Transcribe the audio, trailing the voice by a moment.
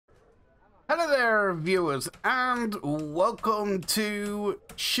Hello there, viewers, and welcome to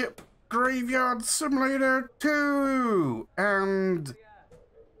Ship Graveyard Simulator 2. And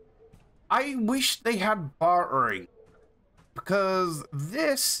I wish they had bartering, because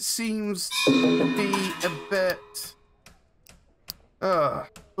this seems to be a bit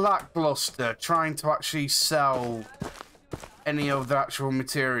lackluster trying to actually sell any of the actual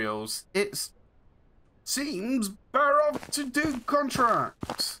materials. It seems better off to do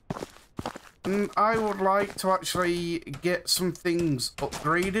contracts. And I would like to actually get some things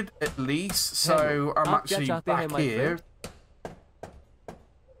upgraded at least, so I'm actually back here.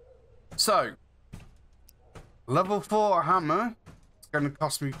 So, level 4 hammer, it's going to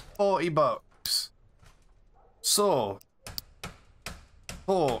cost me 40 bucks. Saw,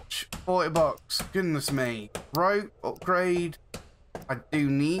 torch, 40 bucks, goodness me. Rope, upgrade, I do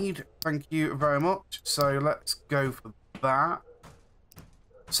need, thank you very much. So let's go for that.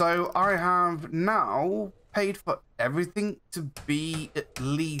 So I have now paid for everything to be at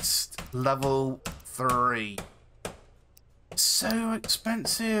least level 3. It's so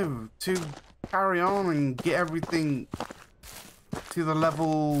expensive to carry on and get everything to the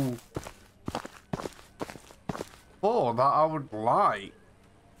level 4 that I would like.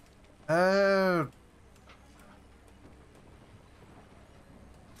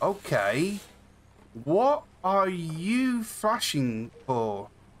 Okay. What are you flashing for?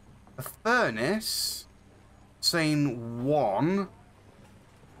 A furnace saying 1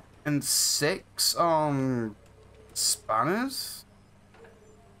 and 6 on spanners?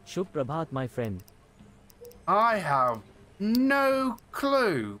 Shubh Prabhat, my friend. I have no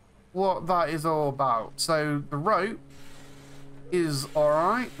clue what that is all about. So the rope is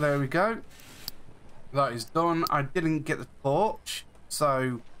alright. There we go. That is done. I didn't get the torch,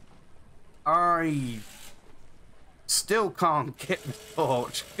 so I still can't get the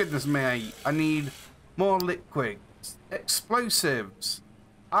torch. Goodness me, I need more liquids. Explosives.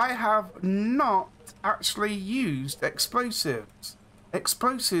 I have not actually used explosives.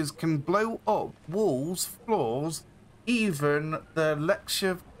 Explosives can blow up walls, floors, even the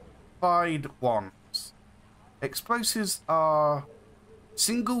electrified ones. Explosives are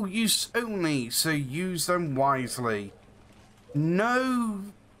single use only, so use them wisely. No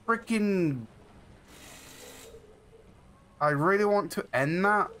freaking... I really want to end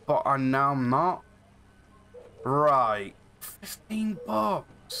that, but I know I'm not. Right. 15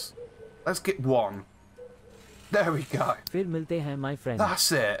 bucks. Let's get 1. There we go. Fir milte hain, my friend.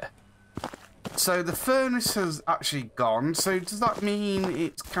 That's it. So the furnace has actually gone. So does that mean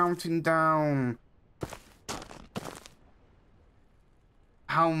it's counting down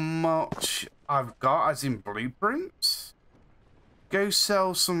how much I've got as in blueprints? Go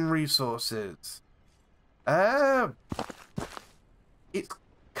sell some resources. It's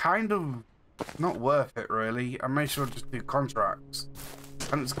kind of not worth it, really. I may as well just do contracts.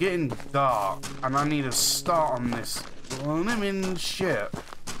 And it's getting dark, and I need to start on this living ship.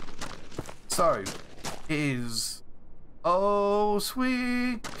 So, it is... Oh,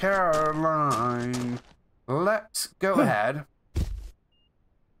 sweet Caroline. Let's go ahead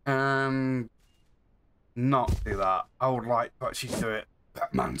and not do that. I would like to actually do it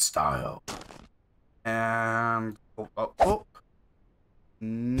Batman style. And up.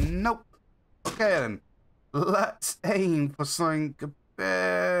 Nope. Okay then. Let's aim for something a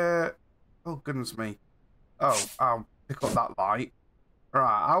bit... Oh goodness me. Oh, I'll pick up that light.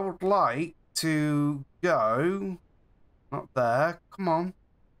 Right, I would like to go... Not there. Come on.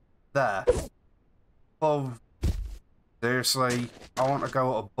 There. Above. Seriously, I want to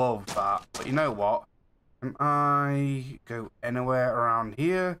go above that. But you know what? Can I go anywhere around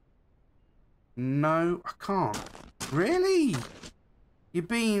here? No, I can't. Really? You're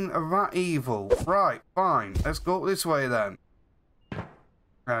being that evil. Right, fine. Let's go this way then.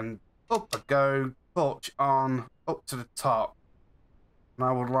 And up I go. Torch on. Up to the top. And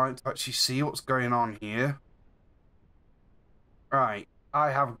I would like to actually see what's going on here. Right. I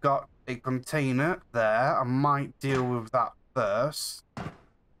have got a container there. I might deal with that first.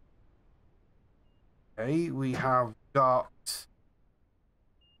 Okay, we have got...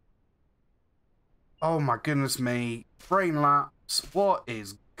 Oh my goodness me. Brain lapse. What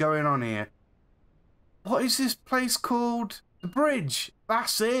is going on here? What is this place called? The bridge.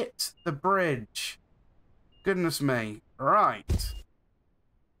 That's it. The bridge. Goodness me. Right.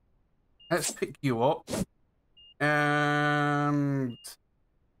 Let's pick you up. And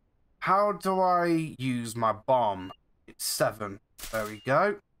how do I use my bomb? It's 7. There we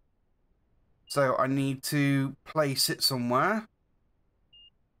go. So I need to place it somewhere.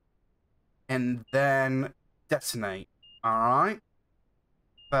 And then detonate. Alright.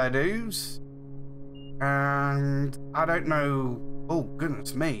 fair dues. And I don't know. Oh,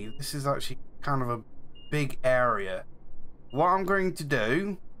 goodness me. This is actually kind of a big area. What I'm going to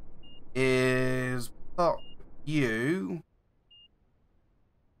do is put you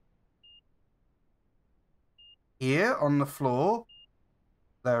here on the floor.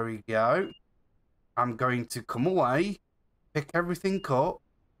 There we go. I'm going to come away, pick everything up.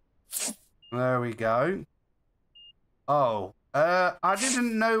 There we go. Oh, I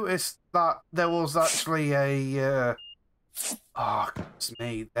didn't notice that there was actually a, oh, goodness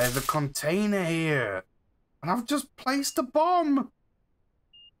me, there's a container here. And I've just placed a bomb.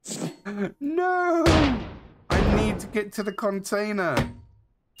 No! I need to get to the container.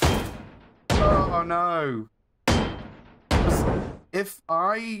 Oh, no. If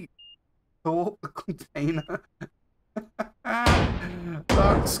I pull up the container,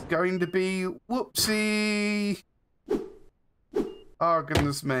 that's going to be whoopsie. Oh,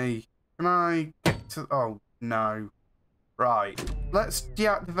 goodness me. Can I get to... Oh, no. Right. Let's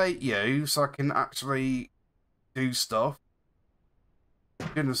deactivate you so I can actually do stuff.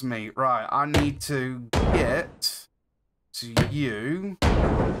 Goodness me. Right. I need to get to you.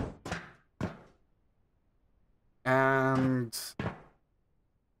 And...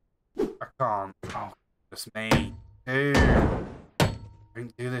 I can't. Oh, goodness me. Dude.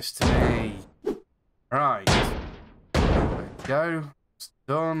 Don't do this to me. Right. There we go. It's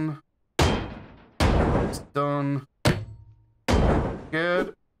done. It's done.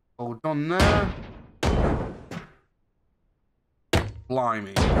 Good. All done there.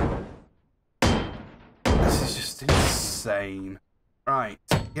 Blimey. This is just insane. Right.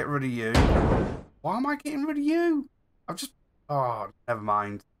 Get rid of you. Why am I getting rid of you? I've just... Oh, never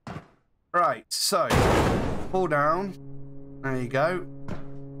mind. Right. So, pull down. There you go.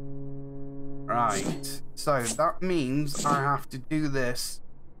 Right. So, that means I have to do this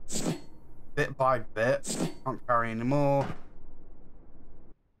bit by bit. Can't carry any more.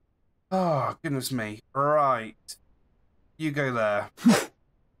 Oh, goodness me. Right. You go there.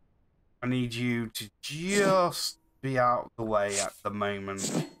 I need you to just be out of the way at the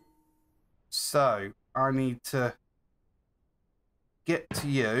moment. So, I need to get to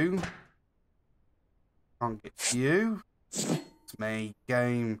you. Can't get to you. It's me.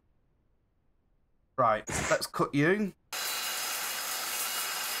 Game. Right, let's cut you.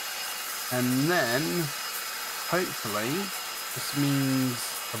 And then, hopefully, this means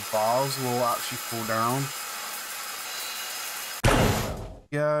the bars will actually fall down.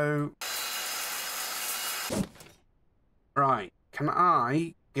 Go. Right, can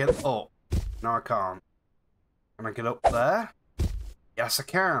I get up? No, I can't. Can I get up there? Yes, I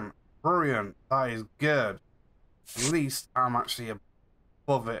can. Brilliant. That is good. At least I'm actually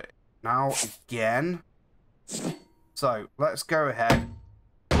above it now again. So, let's go ahead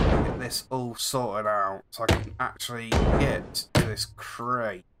and get this all sorted out so I can actually get to this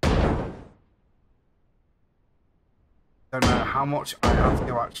crate. Don't know how much I have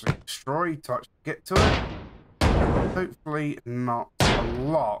to actually destroy to actually get to it. Hopefully not a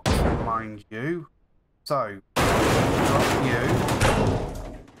lot, mind you. So, drop you.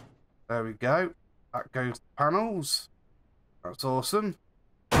 There we go. That goes to panels. That's awesome.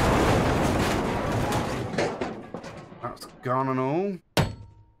 That's gone and all.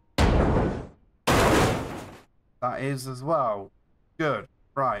 That is as well. Good.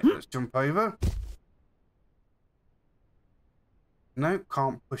 Right, let's jump over. No,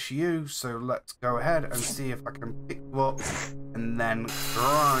 can't push you, so let's go ahead and see if I can pick you up and then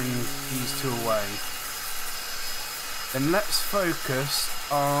grind these two away. Then let's focus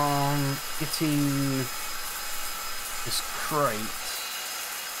on getting this crate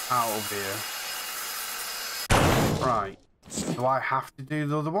out of here. Right. Do I have to do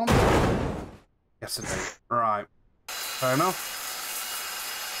the other one? Yes, I do. Right. Fair enough.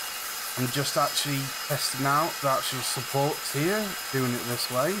 I'm just actually testing out the actual supports here, doing it this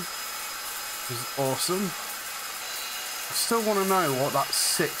way, which is awesome. I still want to know what that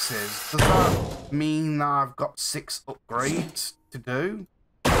 6 is. Does that mean that I've got 6 upgrades to do?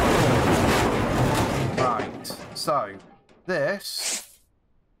 Right, so this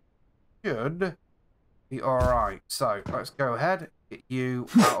should be alright. So let's go ahead, get you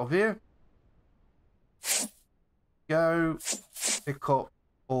out of here. Go, pick up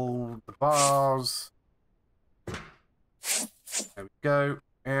all the bars. There we go.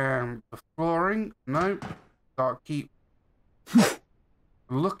 And the flooring. No. Gotta keep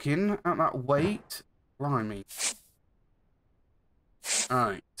looking at that weight. Blimey.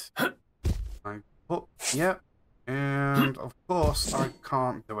 Alright. I put, yep. And of course I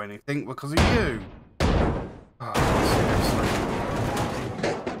can't do anything because of you. Oh,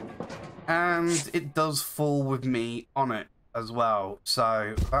 seriously. And it does fall with me on it as well.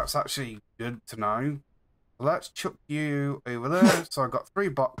 So that's actually good to know. Let's chuck you over there. So I've got 3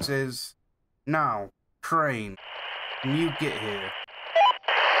 boxes. Now, crane, can you get here?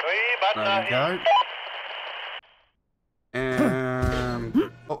 There we go.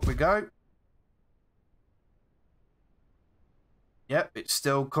 And up we go. Yep, it's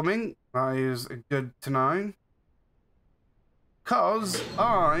still coming. That is good to know. Because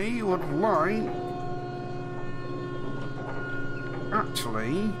I would like...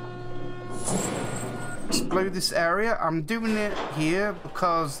 actually... explode this area. I'm doing it here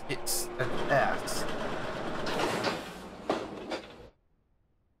because it's a test.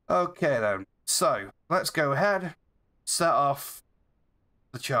 Okay then. So, let's go ahead. Set off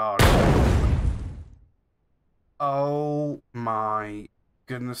the charge. Oh my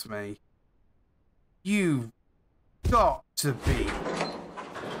goodness me. You've got to be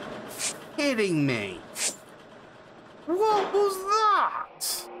kidding me. What was that?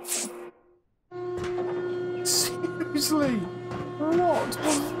 Seriously, what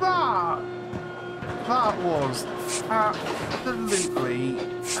was that? That was absolutely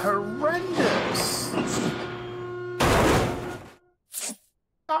horrendous.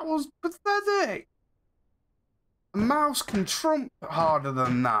 That was pathetic. A mouse can trump harder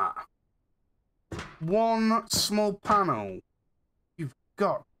than that. One small panel. You've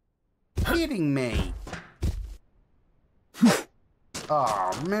got kidding me.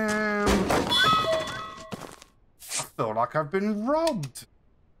 Oh man. I feel like I've been robbed.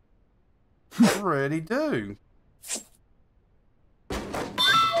 I really do.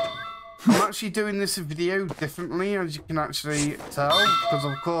 I'm actually doing this video differently, as you can actually tell, because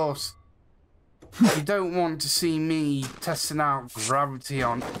of course you don't want to see me testing out gravity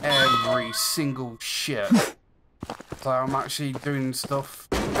on every single ship. So I'm actually doing stuff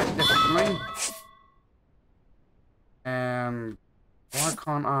a bit differently. And why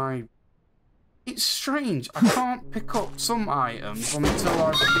can't I... It's strange, I can't pick up some items until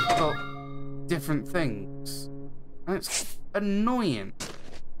I've picked up different things. And it's annoying.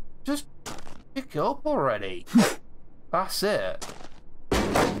 Just pick it up already. That's it.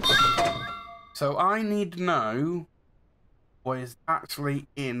 So I need to know what is actually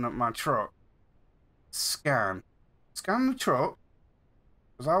in my truck. Scan the truck,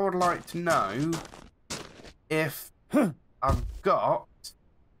 because I would like to know if I've got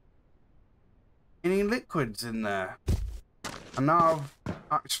any liquids in there. And now I've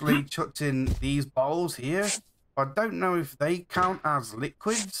actually chucked in these bottles here. I don't know if they count as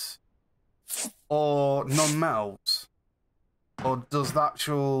liquids or non-metals, or does the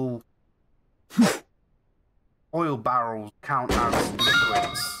actual oil barrels count as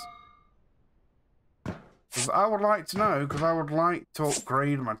liquids? Because I would like to know, because I would like to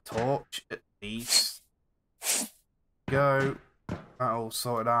upgrade my torch at least. Go. That all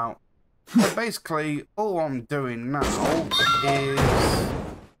sorted out. So basically, all I'm doing now is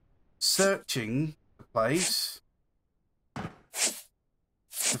searching the place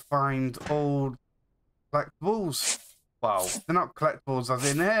to find old collectibles. Well, they're not collectibles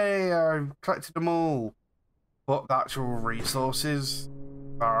as in, hey, I've collected them all. But the actual resources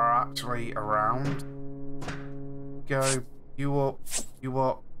that are actually around. Go, you up, you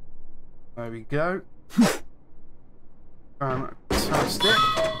up. There we go. Fantastic.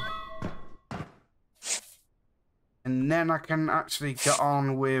 And then I can actually get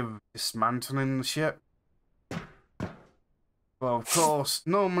on with dismantling the ship. Well, of course,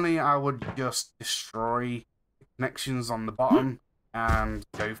 normally I would just destroy the connections on the bottom and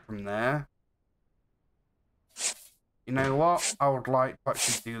go from there. You know what? I would like to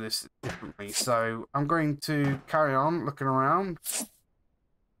actually do this differently. So I'm going to carry on looking around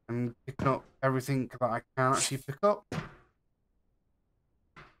and picking up everything that I can actually pick up.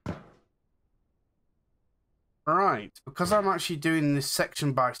 Right, because I'm actually doing this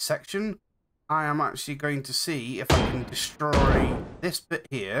section by section, I am actually going to see if I can destroy this bit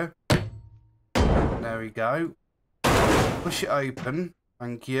here. There we go. Push it open.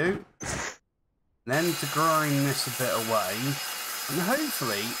 Thank you. Then to grind this a bit away. And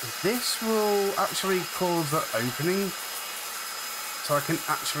hopefully this will actually cause an opening. So I can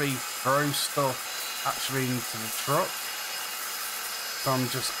actually throw stuff actually into the truck. So I'm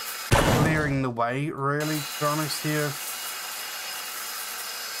just clearing the way, really, to be honest here.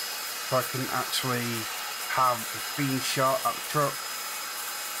 So I can actually have a clean shot at the truck,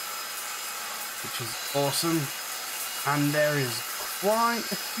 which is awesome. And there is quite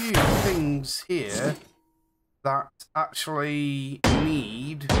a few things here that actually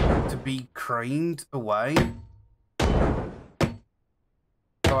need to be craned away.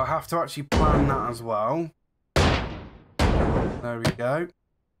 So I have to actually plan that as well. There we go.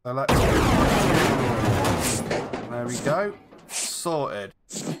 So let's... There we go. Sorted.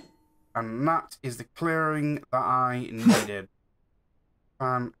 And that is the clearing that I needed.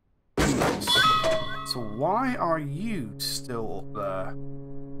 And so why are you still up there?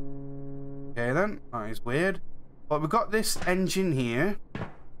 Okay then, that is weird. But we've got this engine here.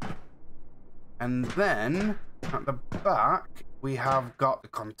 And then at the back we have got the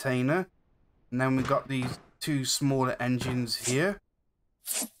container. And then we've got these two smaller engines here.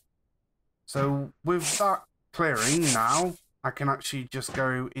 So with that clearing now, I can actually just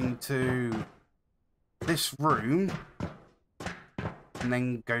go into this room and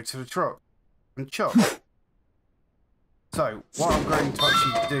then go to the truck and chuck. So what I'm going to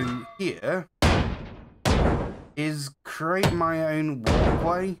actually do here is create my own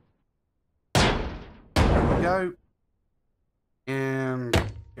walkway. There we go. And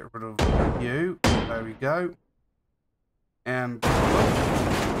get rid of you. There we go. And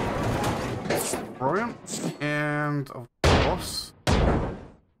brilliant. And of course, go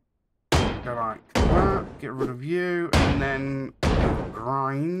like that. Get rid of you, and then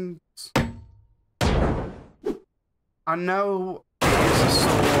grind. I know it's a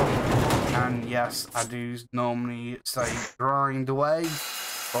saw, and yes, I do normally say grind away,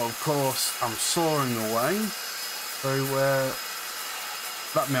 but of course I'm sawing away. So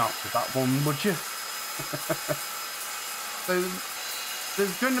let me off with that one, would you? So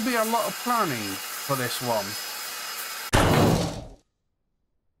there's going to be a lot of planning for this one.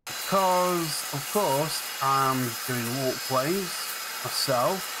 Because, of course, I'm doing walkways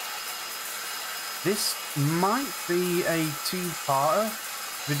myself. This might be a two-parter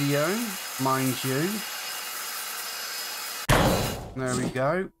video, mind you. There we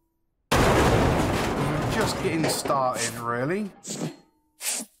go. We're just getting started, really.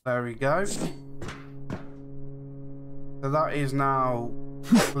 There we go. So that is now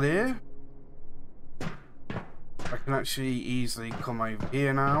clear. I can actually easily come over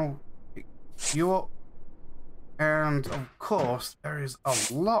here now, pick you up, and of course there is a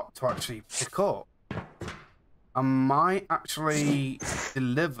lot to actually pick up. I might actually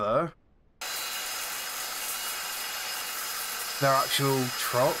deliver their actual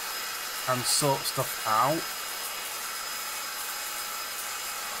truck and sort stuff out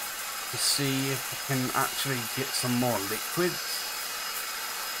to see if I can actually get some more liquids.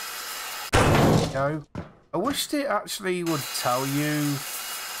 There we go. I wished it actually would tell you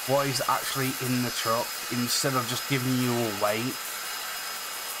what is actually in the truck instead of just giving you a weight.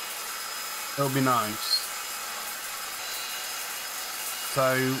 It'll be nice.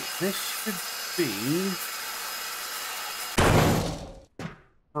 So this should be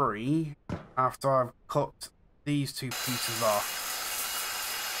 3 after I've cut these two pieces off.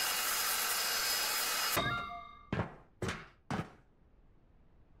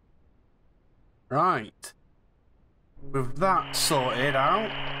 Right. With that sorted out,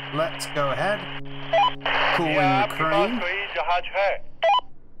 let's go ahead, call in the crane,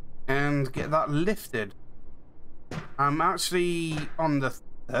 and get that lifted. I'm actually on the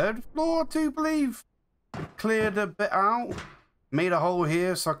 3rd floor, I do believe. Cleared a bit out, made a hole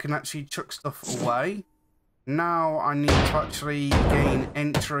here so I can actually chuck stuff away. Now I need to actually gain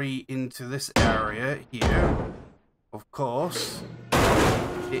entry into this area here. Of course,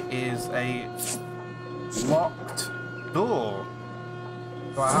 it is a locked door.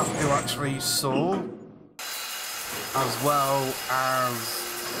 So I have to actually saw as well as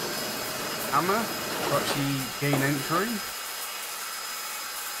hammer to actually gain entry.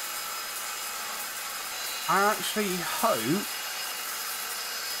 I actually hope,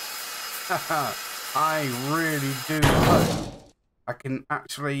 I really do hope I can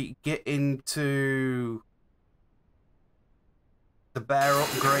actually get into the bear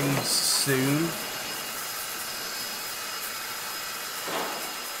upgrades soon.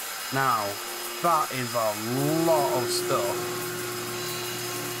 Now, that is a lot of stuff.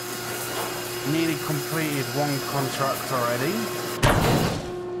 Nearly completed one contract already.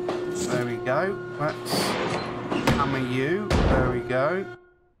 There we go. Let's hammer you. There we go.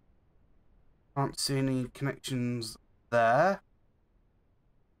 Can't see any connections there.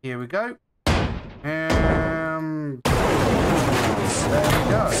 Here we go. And there we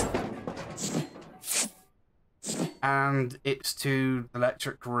go. And it's to the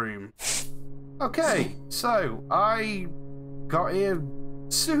electric room. Okay, so I got here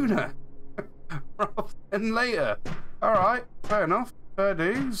sooner rather than later. Alright, fair enough. Fair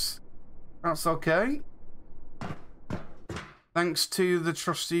dues. That's okay. Thanks to the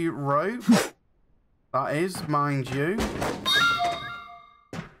trusty rope. That is, mind you.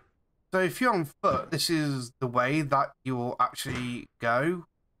 So if you're on foot, this is the way that you will actually go.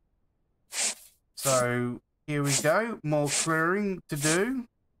 So here we go, more clearing to do,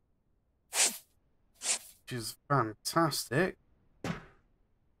 which is fantastic.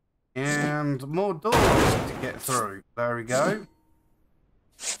 And more doors to get through. There we go.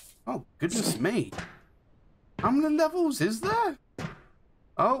 Oh, goodness me. How many levels is there?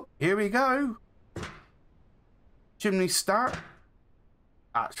 Oh, here we go. Chimney stack.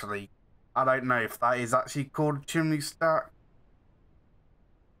 Actually, I don't know if that is actually called chimney stack.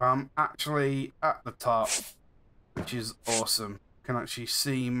 I'm actually at the top, which is awesome. Can actually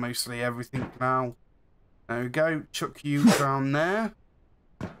see mostly everything now. There we go. Chuck you down there.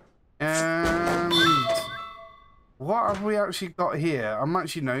 And what have we actually got here? I'm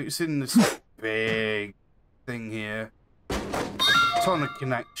actually noticing this big thing here. Ton of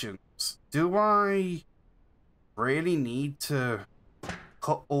connections. Do I really need to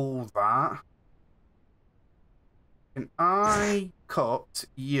cut all that? Can I cut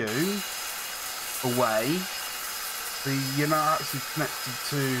you away so you're not actually connected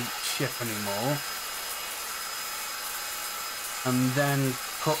to ship anymore? And then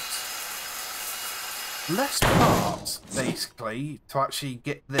cut less parts, basically, to actually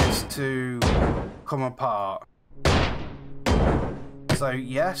get this to come apart. So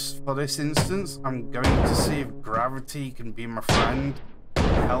yes, for this instance, I'm going to see if gravity can be my friend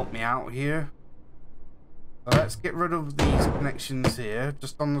and help me out here. So let's get rid of these connections here,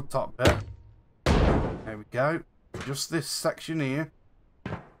 just on the top bit. There we go. Just this section here.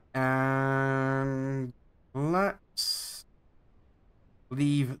 And let's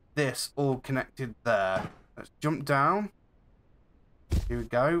leave this all connected there. Let's jump down. Here we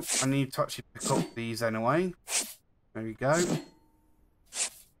go. I need to actually pick up these anyway. There we go.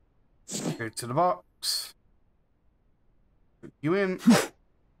 Go to the box. Put you in.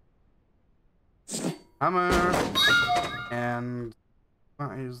 Hammer. And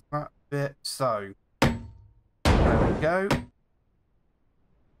that is that bit. So, there we go.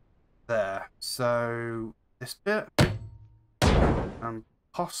 There. So, this bit. And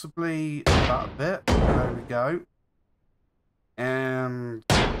possibly that bit. There we go. And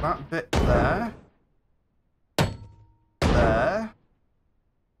that bit there. There.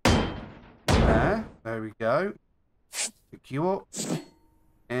 There we go. Pick you up.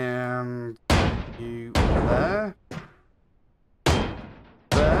 And you there.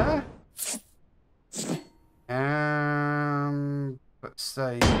 There. And let's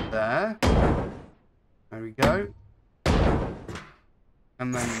say there. There we go.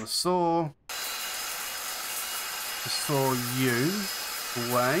 And then the saw. To saw you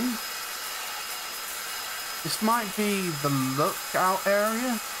away. This might be the lookout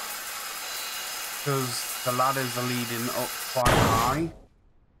area, because the ladders are leading up quite high.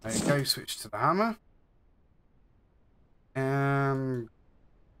 There you go, switch to the hammer. And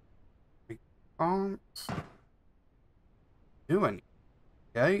we can't do anything.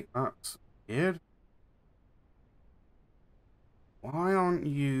 Okay, that's weird. Why aren't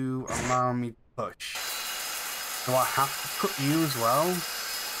you allowing me to push? Do I have to cut you as well?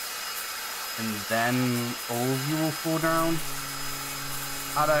 And then all of you will fall down?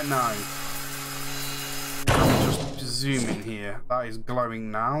 I don't know. I'm just presuming here. That is glowing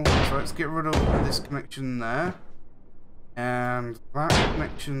now. So let's get rid of this connection there. And that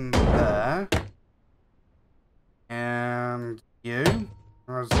connection there. And you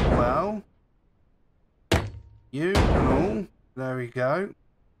as well. You and all. There we go.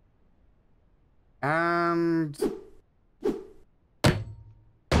 And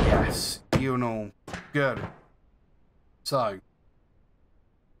yes, you and all. Good. So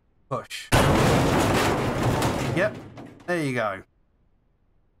push. Yep, there you go.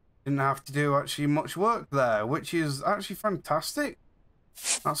 Didn't have to do actually much work there, which is actually fantastic.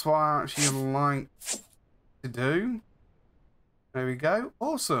 That's what I actually like to do. There we go.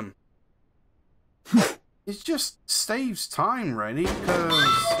 Awesome. It just saves time, really,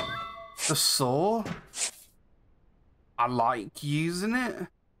 because the saw, I like using it,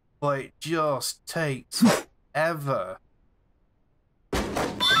 but it just takes forever.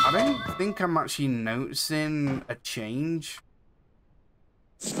 I don't think I'm actually noticing a change.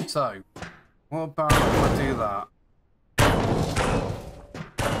 So, what about if I do that?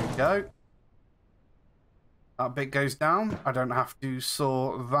 There we go. That bit goes down. I don't have to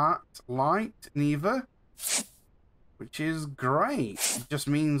saw that light neither, which is great. It just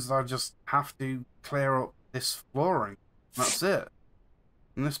means I just have to clear up this flooring. That's it.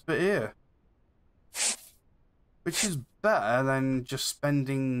 And this bit here. Which is better than just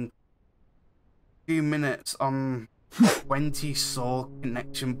spending a few minutes on 20 saw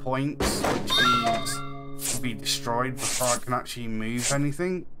connection points, which needs to be destroyed before I can actually move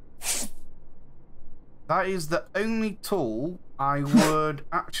anything. That is the only tool I would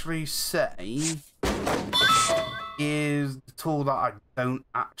actually say is the tool that I don't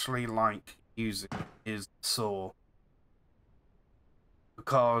actually like using, is the saw.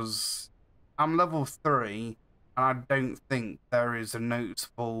 Because I'm level 3 and I don't think there is a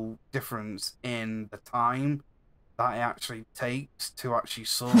noticeable difference in the time that it actually takes to actually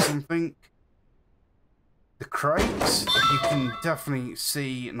saw something. The crates, you can definitely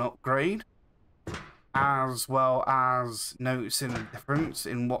see an upgrade, as well as noticing a difference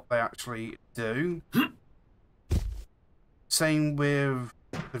in what they actually do. Same with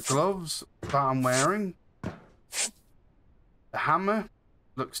the gloves that I'm wearing. The hammer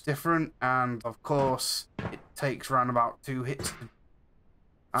looks different, and of course it takes around about 2 hits to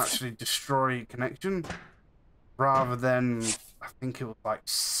actually destroy a connection, rather than, I think it was like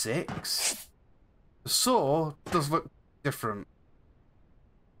 6. The saw does look different,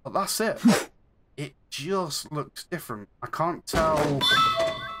 but that's it. It just looks different. I can't tell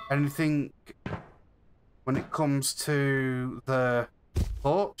anything when it comes to the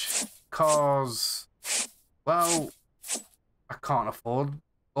torch, because, well, I can't afford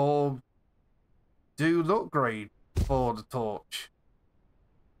or do the upgrade for the torch.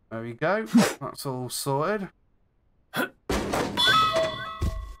 There we go. That's all sorted.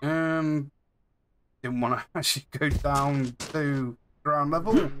 Didn't want to actually go down to ground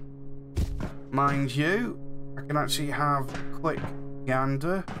level. Mind you, I can actually have a quick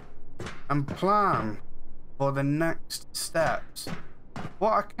gander and plan for the next steps.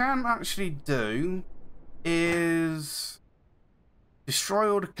 What I can actually do is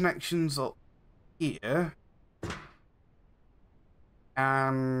destroy all the connections up here,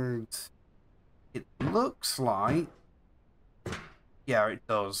 and it looks like, yeah, it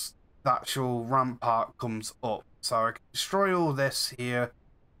does. The actual rampart comes up, so I can destroy all this here,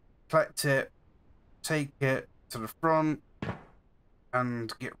 collect it, take it to the front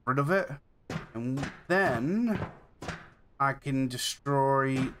and get rid of it, and then I can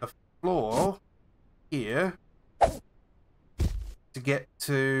destroy the floor here to get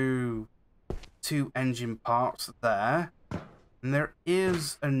to 2 engine parts there. And there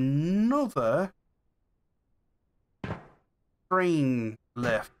is another crane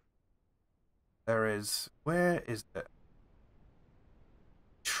lift. There is. Where is it?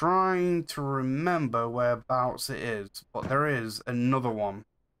 Trying to remember whereabouts it is, but there is another one.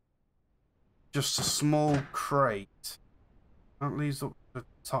 Just a small crate. That leads up to the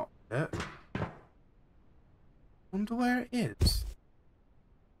top bit. Wonder where it is.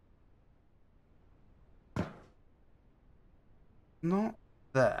 Not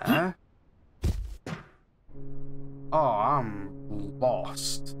there. Oh, I'm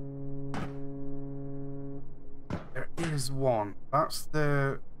lost. There is one. That's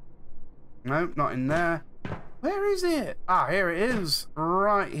the... Nope, not in there. Where is it? Ah, here it is.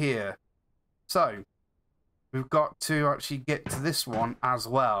 Right here. So, we've got to actually get to this one as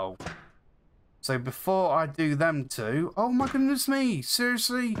well. So before I do them two... Oh my goodness me!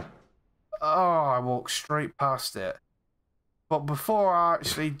 Seriously? Oh, I walked straight past it. But before I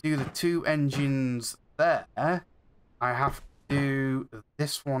actually do the 2 engines there, I have to do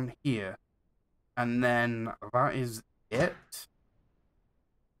this one here. And then that is it.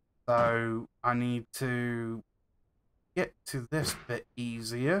 So I need to get to this bit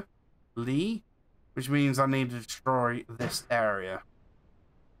easier, which means I need to destroy this area.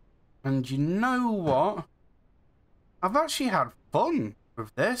 And you know what? I've actually had fun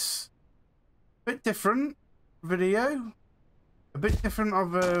with this. Bit different video. A bit different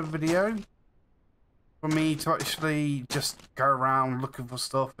of a video for me to actually just go around looking for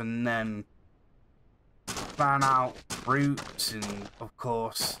stuff and then plan out routes and, of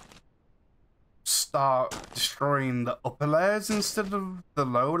course, start destroying the upper layers instead of the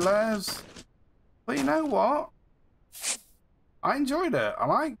lower layers. But you know what? I enjoyed it. I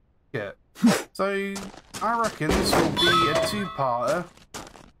like it. So I reckon this will be a 2-parter.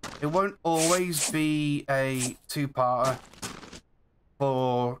 It won't always be a 2-parter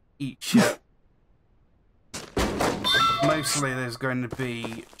for each ship. Mostly there's going to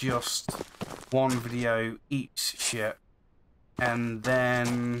be just one video each ship, and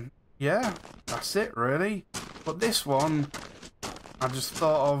then yeah, that's it really. But this one, I just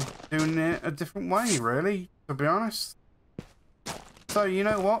thought of doing it a different way really, to be honest. So you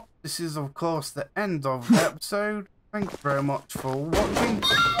know what, this is of course the end of the episode. Thank you very much for watching.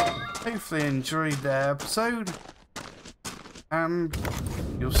 Hopefully you enjoyed the episode, and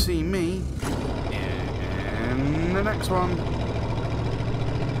you'll see me in in the next one.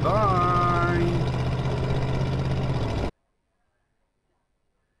 Bye.